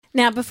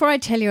Now, before I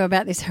tell you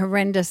about this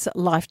horrendous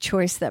life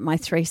choice that my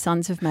 3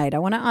 sons have made, I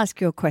want to ask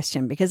you a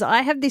question because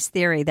I have this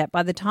theory that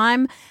by the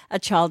time a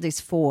child is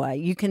 4,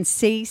 you can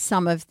see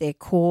some of their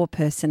core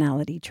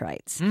personality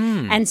traits.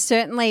 And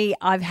certainly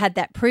I've had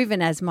that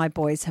proven as my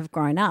boys have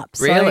grown up.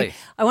 Really? So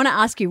I want to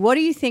ask you, what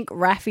do you think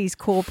Rafi's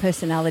core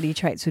personality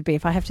traits would be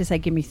if I have to say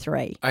give me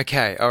 3?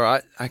 Okay, all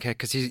right. Okay,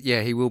 because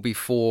he will be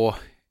 4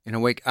 in a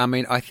week. I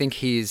mean, I think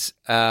he's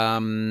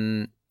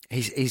kind.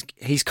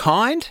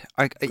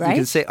 I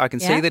can see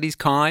that he's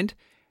kind.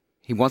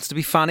 He wants to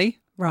be funny.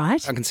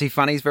 Right. I can see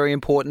funny is very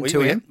important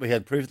to him. We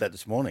had proof of that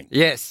this morning.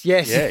 Yes,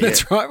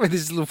 that's right. With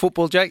his little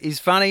football joke, he's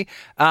funny.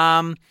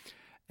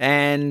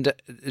 And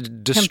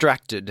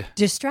distracted.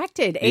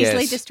 Distracted.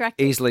 Easily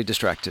distracted. Easily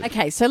distracted.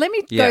 Okay, so let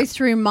me go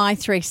through my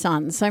 3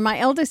 sons. So my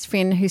eldest,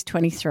 Finn, who's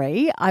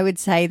 23, I would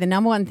say the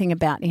number one thing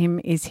about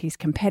him is he's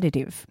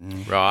competitive.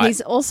 Right.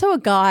 He's also a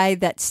guy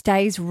that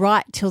stays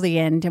right till the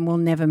end and will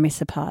never miss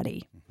a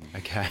party.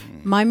 Okay.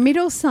 My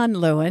middle son,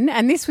 Lewin,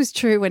 and this was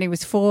true when he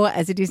was 4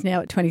 as it is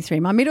now at 23.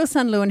 My middle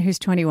son, Lewin, who's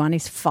 21,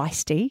 is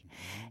feisty.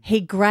 He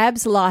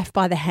grabs life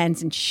by the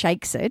hands and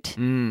shakes it.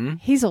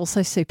 He's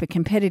also super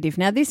competitive.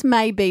 Now, this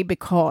may be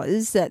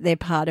because they're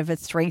part of a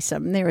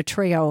threesome. They're a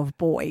trio of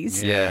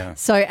boys. Yeah.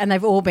 So, and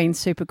they've all been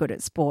super good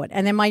at sport.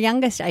 And then my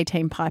youngest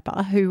 18,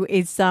 Piper, who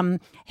is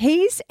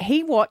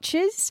he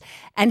watches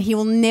and he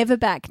will never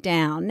back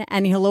down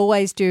and he'll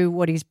always do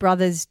what his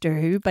brothers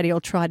do, but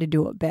he'll try to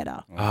do it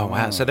better. Oh,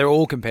 wow. So they're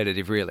all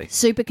competitive, really.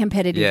 Super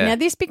competitive. Yeah. Now,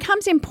 this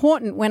becomes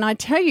important when I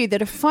tell you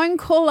that a phone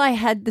call I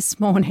had this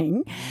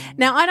morning.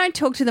 Now, I don't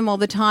talk to them all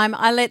the time.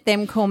 I let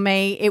them call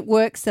me. It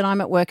works that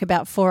I'm at work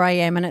about 4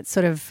 a.m. and it's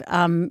sort of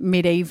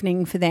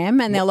mid-evening for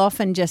them, and they'll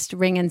often just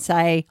ring and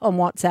say on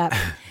WhatsApp,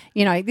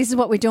 this is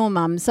what we're doing,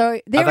 Mum.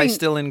 So Are they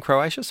still in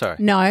Croatia? Sorry.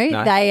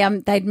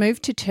 No, they'd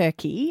moved to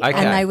Turkey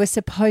and they were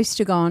supposed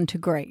to go on to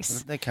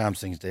Greece. That calms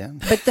things down.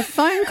 But the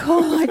phone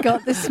call I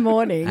got this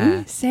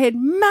morning said,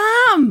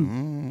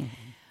 Mum,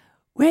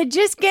 we're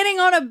just getting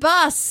on a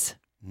bus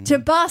to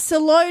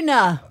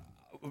Barcelona.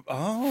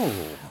 Oh.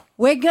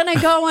 We're going to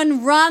go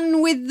and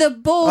run with the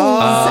Bulls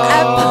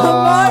at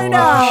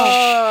Pomona.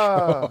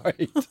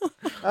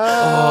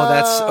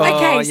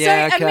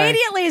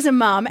 Immediately as a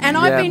mum, and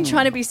I've been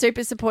trying to be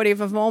super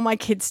supportive of all my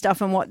kids'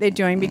 stuff and what they're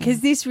doing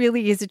because this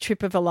really is a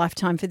trip of a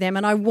lifetime for them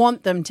and I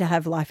want them to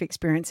have life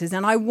experiences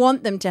and I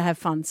want them to have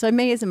fun. So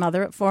me as a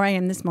mother at 4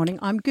 a.m. this morning,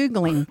 I'm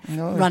Googling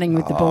running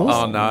with the Bulls.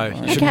 Oh, no.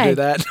 You shouldn't do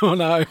that. Oh,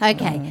 no.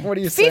 Okay. What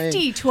are you saying?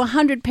 50 to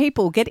 100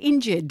 people get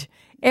injured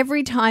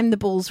every time the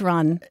Bulls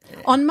run.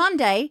 On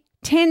Monday,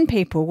 10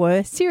 people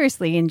were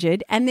seriously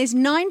injured and there's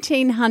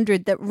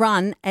 1,900 that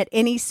run at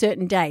any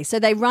certain day. So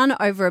they run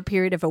over a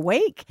period of a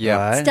week. Yeah.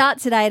 Right.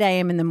 Starts at 8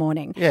 a.m. in the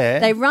morning. Yeah.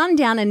 They run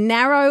down a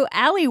narrow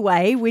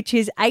alleyway which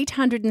is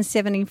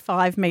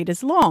 875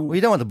 metres long. Well,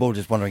 you don't want the ball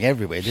just wandering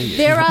everywhere, do you?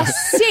 There are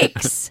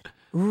 6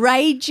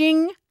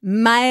 raging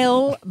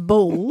male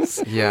bulls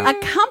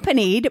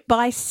accompanied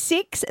by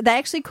 6, they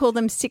actually call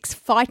them 6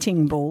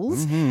 fighting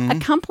bulls,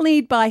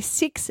 accompanied by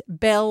 6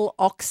 bell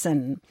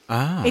oxen.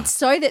 It's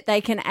so that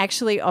they can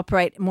actually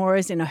operate more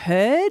as in a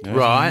herd.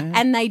 Right.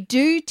 And they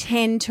do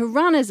tend to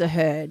run as a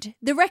herd.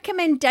 The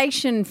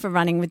recommendation for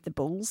running with the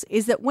bulls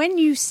is that when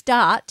you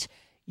start,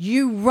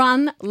 you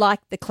run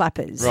like the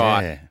clappers.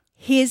 Right. Yeah.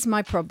 Here's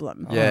my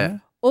problem. Yeah.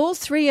 All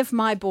 3 of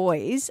my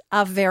boys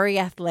are very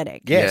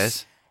athletic.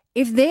 Yes.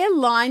 If they're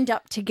lined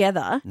up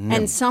together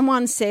and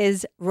someone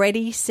says,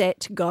 ready,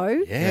 set, go,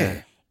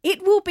 Yeah.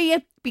 it will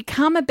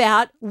become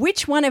about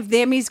which one of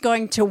them is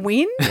going to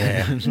win,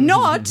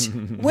 not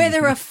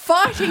whether a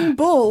fighting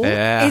bull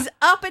is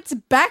up its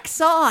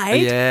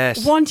backside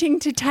wanting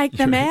to take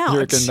them out. You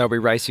reckon they'll be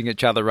racing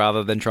each other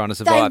rather than trying to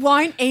They survive?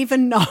 won't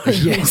even know.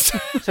 Yes.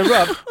 So,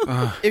 Rob,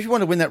 if you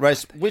want to win that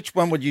race, which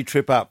one would you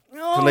trip up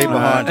to leave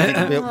behind? To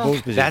take the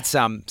Bulls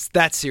position?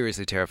 That's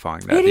seriously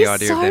terrifying. It The is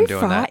idea so of them doing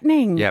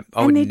frightening. that. Yep. I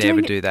And would they're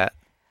never doing do that.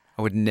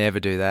 I would never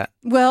do that.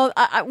 Well,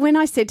 when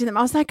I said to them,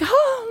 I was like,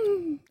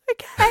 oh,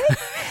 okay.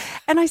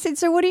 And I said,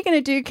 so what are you going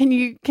to do? Can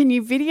you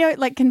video,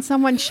 can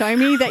someone show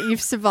me that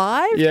you've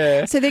survived?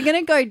 Yeah. So they're going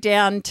to go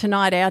down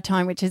tonight, our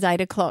time, which is 8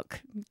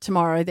 o'clock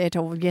tomorrow,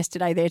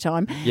 yesterday, their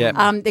time. Yeah.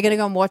 They're going to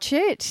go and watch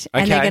it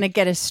and they're Okay. going to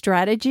get a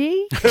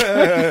strategy.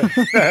 So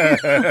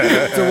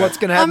what's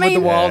going to happen with the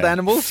wild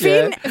animals?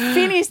 Finn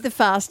is the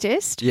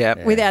fastest,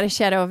 Yep. without a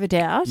shadow of a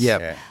doubt.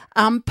 Yep.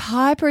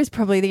 Piper is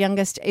probably the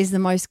youngest, is the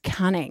most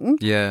cunning.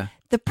 Yeah.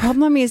 The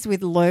problem is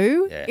with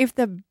Lou, Yeah. if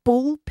the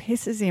bull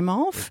pisses him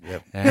off,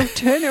 he'll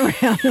turn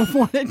around and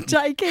want to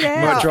take it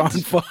out. Might try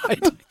and fight.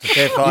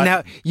 Fair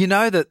fight. You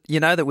know that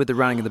with the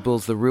running of the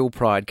bulls, the real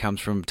pride comes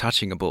from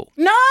touching a bull.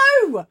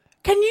 No!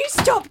 Can you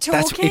stop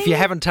talking? If you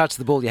haven't touched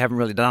the bull, you haven't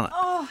really done it.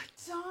 Oh,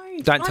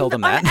 don't. Don't tell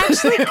them that. I'm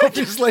actually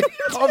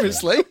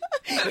Obviously.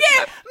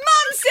 Yeah,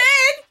 Mum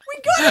said we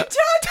got to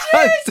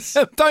touch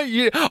it. Don't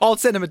you? I'll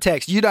send him a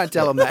text. You don't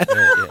tell him that.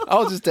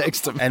 I'll just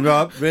text him. And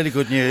Rob, really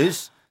good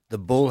news. The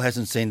bull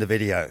hasn't seen the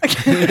video.